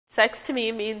Sex to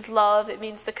me means love, it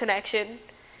means the connection,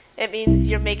 it means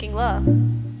you're making love.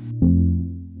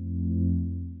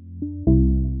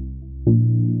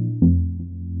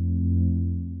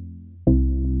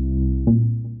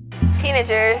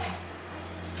 Teenagers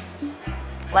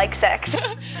like sex. Now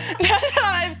that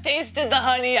I've tasted the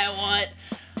honey, I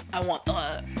want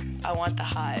the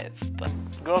hive. But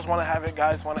girls want to have it,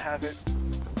 guys want to have it.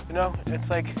 You know, it's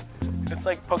like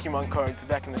Pokemon cards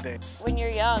back in the day. When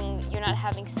you're young, you're not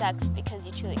having sex because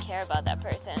you truly care about that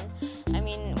person. I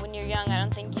mean, when you're young, I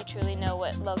don't think you truly know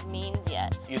what love means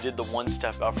yet. You did the one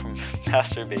step up from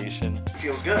masturbation. It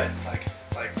feels good, like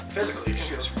physically, it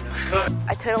feels really good.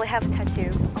 I totally have a tattoo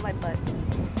on my butt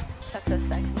that says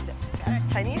sex in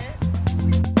Chinese.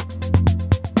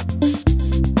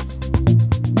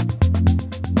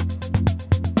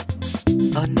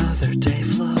 Another day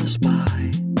flows by.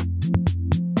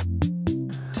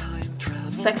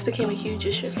 Sex became a huge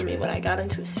issue for me when I got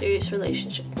into a serious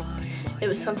relationship. It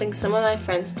was something some of my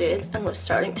friends did and was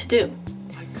starting to do.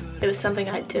 It was something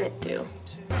I didn't do.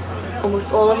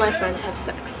 Almost all of my friends have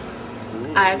sex.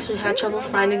 I actually had trouble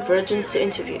finding virgins to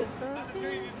interview.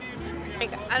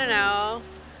 like, I don't know.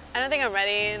 I don't think I'm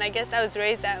ready, and I guess I was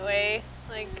raised that way.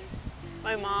 Like,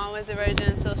 my mom was a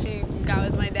virgin until she got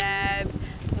with my dad,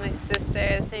 my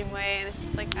sister the same way, and it's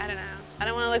just like, I don't know. I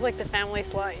don't want to look like the family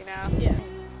slut, you know? Yeah.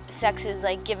 Sex is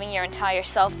like giving your entire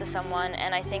self to someone,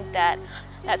 and I think that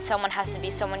someone has to be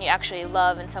someone you actually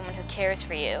love and someone who cares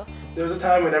for you. There was a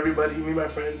time when everybody, me and my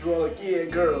friends, were all like, yeah,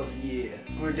 girls, yeah.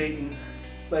 We're dating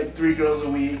like 3 girls a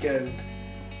week and,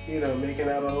 you know, making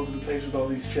out all over the place with all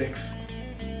these chicks.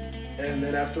 And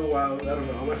then after a while, I don't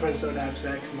know, all my friends started to have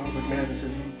sex, and I was like, man, this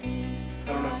isn't,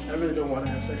 I don't know, I really don't want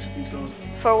to have sex with these girls.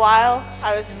 For a while,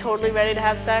 I was totally ready to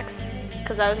have sex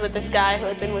because I was with this guy who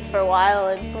I'd been with for a while,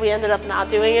 and we ended up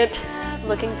not doing it.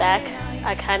 Looking back,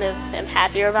 I kind of am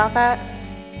happier about that.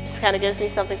 It just kind of gives me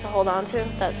something to hold on to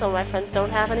that some of my friends don't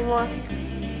have anymore.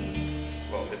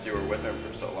 Well, if you were with him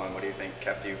for so long, what do you think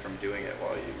kept you from doing it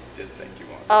while you did think you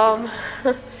wanted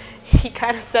to? He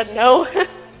kind of said no.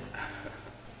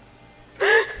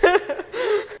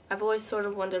 I've always sort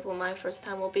of wondered what my first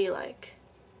time will be like.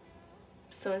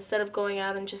 So instead of going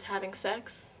out and just having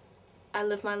sex, I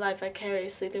live my life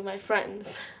vicariously through my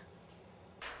friends.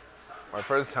 My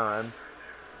first time,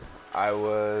 I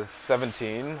was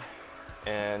 17,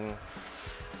 and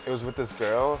it was with this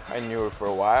girl. I knew her for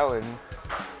a while, and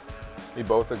we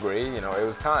both agreed, you know, it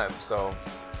was time. So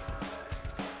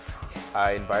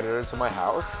I invited her to my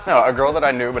house. No, a girl that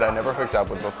I knew but I never hooked up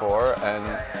with before, and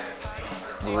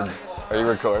are you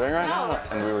recording right now?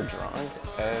 And we were drunk,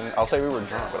 and I'll say we were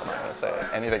drunk, but I'm not gonna say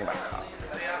anything about that.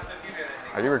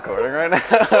 Are you recording right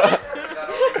now?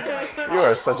 You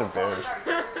are such a bitch.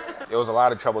 It was a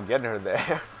lot of trouble getting her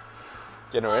there,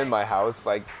 getting her in my house.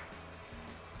 Like,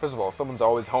 first of all, someone's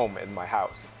always home in my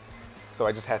house. So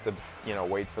I just had to, you know,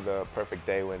 wait for the perfect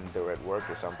day when they were at work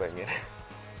or something and,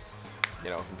 you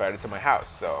know, invite her to my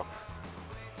house. So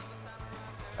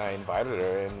I invited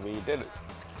her and we did it.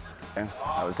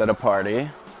 I was at a party,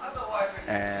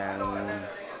 and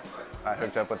I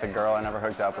hooked up with a girl I never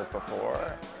hooked up with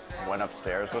before, went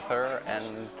upstairs with her,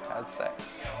 and had sex.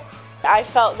 I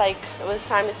felt like it was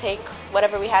time to take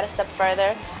whatever we had a step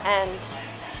further, and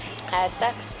I had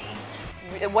sex.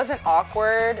 It wasn't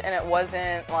awkward, and it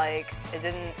wasn't like,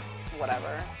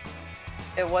 whatever.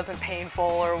 It wasn't painful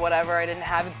or whatever. I didn't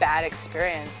have a bad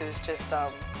experience. It was just,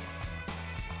 it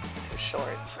was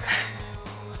short.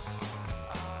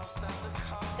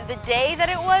 The day that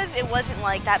it wasn't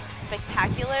like that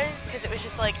spectacular, because it was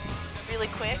just like really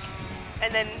quick,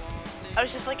 and then I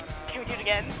was just like, can we do it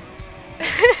again?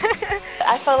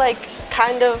 I felt like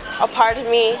kind of a part of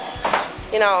me,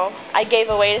 you know, I gave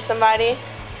away to somebody,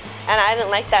 and I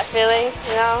didn't like that feeling,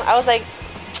 you know. I was like,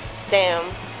 damn,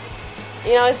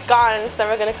 you know, it's gone, it's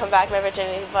never gonna come back, my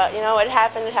virginity, but you know, it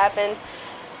happened,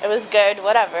 it was good,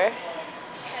 whatever.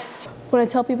 When I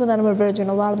tell people that I'm a virgin,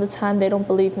 a lot of the time they don't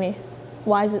believe me.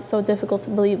 Why is it so difficult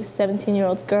to believe a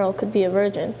 17-year-old girl could be a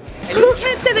virgin? You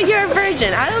can't say that you're a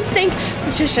virgin. I don't think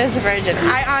Patricia's a virgin.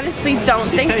 I honestly don't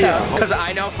think so. Because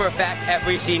I know for a fact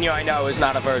every senior I know is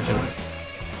not a virgin.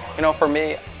 You know, for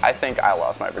me, I think I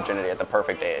lost my virginity at the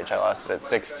perfect age. I lost it at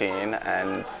 16,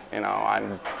 and, you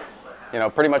know,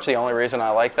 pretty much the only reason I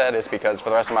like that is because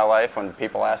for the rest of my life, when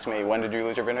people ask me, when did you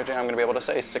lose your virginity, I'm going to be able to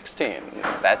say 16.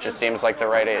 That just seems like the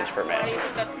right age for me.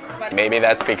 Maybe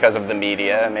that's because of the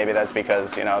media, maybe that's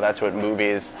because, you know, that's what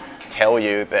movies tell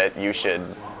you that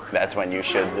that's when you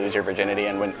should lose your virginity,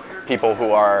 and when people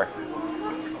who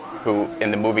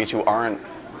in the movies who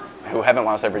haven't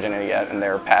lost their virginity yet and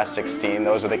they're past 16,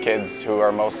 those are the kids who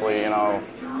are mostly, you know,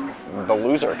 the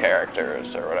loser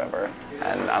characters or whatever.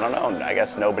 And I don't know, I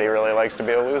guess nobody really likes to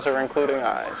be a loser, including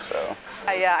I, so.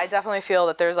 Yeah, I definitely feel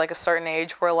that there's like a certain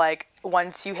age where like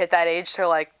once you hit that age, they're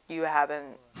like, you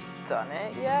haven't done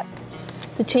it yet.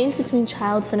 The change between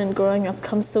childhood and growing up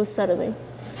comes so subtly.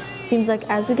 It seems like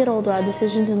as we get older, our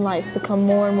decisions in life become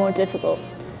more and more difficult.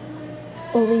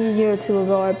 Only a year or two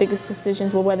ago, our biggest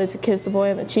decisions were whether to kiss the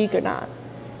boy on the cheek or not.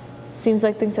 Seems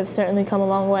like things have certainly come a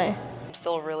long way. I'm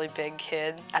still a really big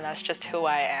kid, and that's just who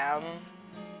I am.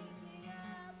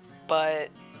 But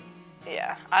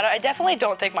yeah, I definitely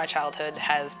don't think my childhood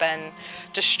has been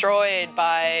destroyed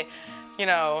by, you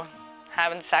know,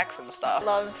 having sex and stuff.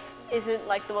 Love isn't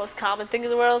like the most common thing in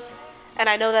the world, and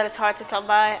I know that it's hard to come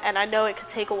by, and I know it could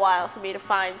take a while for me to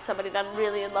find somebody that I'm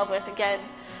really in love with again,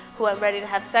 who I'm ready to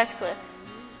have sex with.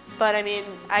 But I mean,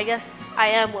 I guess I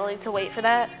am willing to wait for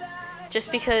that,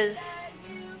 just because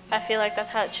I feel like that's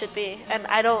how it should be, and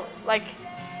I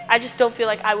just don't feel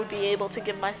like I would be able to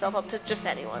give myself up to just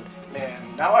anyone. Man,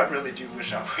 now I really do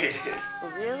wish I waited.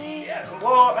 Really? Yeah,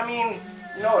 well, I mean,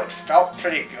 you know, it felt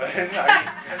pretty good. I mean,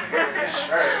 as a good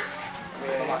shirt. I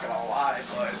mean, I'm not gonna lie,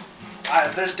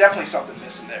 but there's definitely something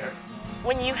missing there.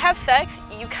 When you have sex,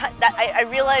 I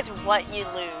realize what you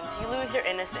lose. You lose your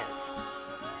innocence.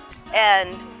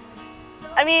 And,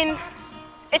 I mean,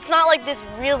 it's not like this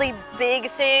really big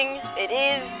thing. It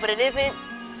is, but it isn't.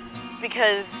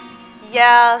 Because,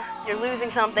 yeah, you're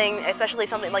losing something, especially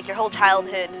something like your whole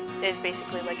childhood is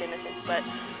basically like innocence. But,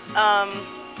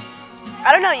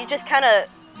 I don't know, you just kind of,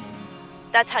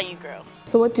 that's how you grow.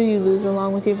 So what do you lose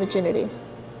along with your virginity?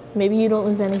 Maybe you don't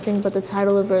lose anything but the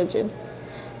title of virgin.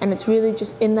 And it's really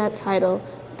just in that title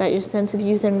that your sense of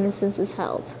youth and innocence is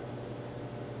held.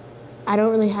 I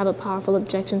don't really have a powerful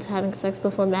objection to having sex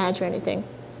before marriage or anything.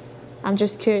 I'm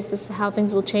just curious as to how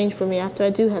things will change for me after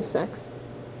I do have sex.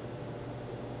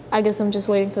 I guess I'm just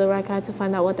waiting for the right guy to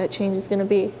find out what that change is going to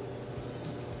be.